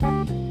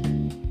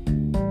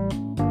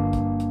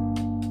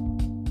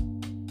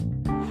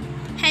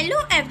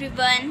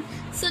everyone.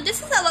 So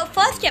this is our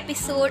first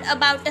episode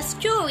about a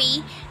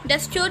story. The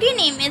story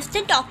name is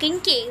The Talking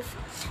Cave.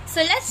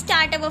 So let's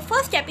start our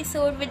first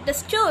episode with the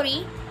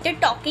story The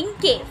Talking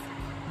Cave.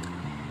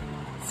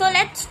 So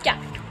let's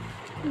start.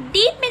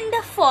 Deep in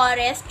the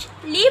forest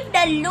lived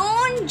a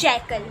lone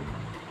jackal.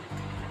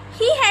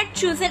 He had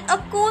chosen a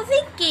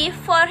cozy cave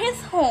for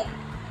his home.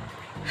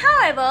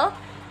 However,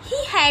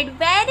 he had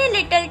very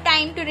little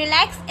time to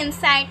relax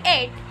inside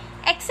it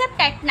except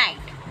at night.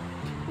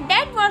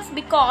 That was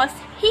because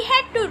he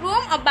had to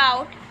roam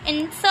about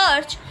in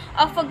search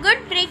of a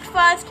good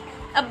breakfast,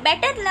 a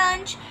better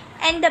lunch,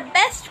 and the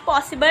best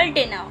possible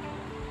dinner.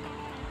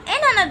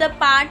 In another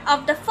part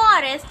of the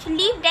forest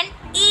lived an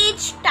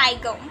aged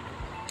tiger.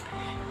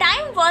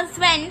 Time was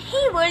when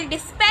he would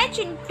dispatch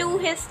into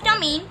his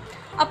tummy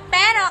a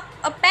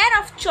pair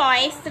of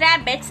choice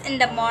rabbits in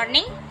the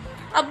morning,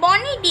 a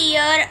bonny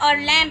deer or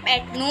lamb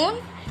at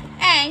noon,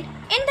 and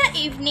in the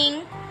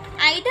evening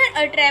either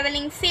a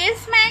travelling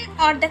salesman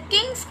or the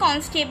king's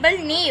constable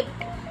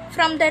napped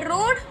from the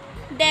road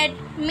that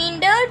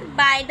meandered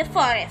by the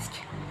forest.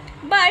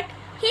 But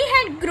he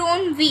had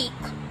grown weak.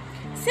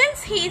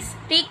 Since his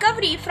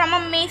recovery from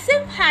a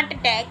massive heart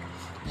attack,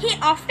 he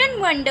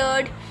often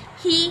wondered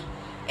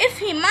if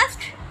he must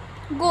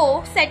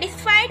go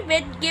satisfied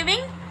with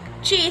giving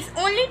chase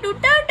only to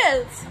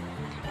turtles,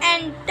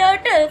 and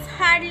turtles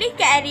hardly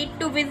cared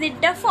to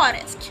visit the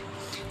forest.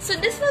 So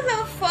this was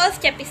our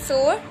first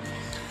episode.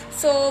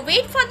 So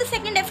wait for the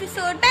second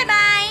episode. Bye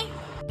bye.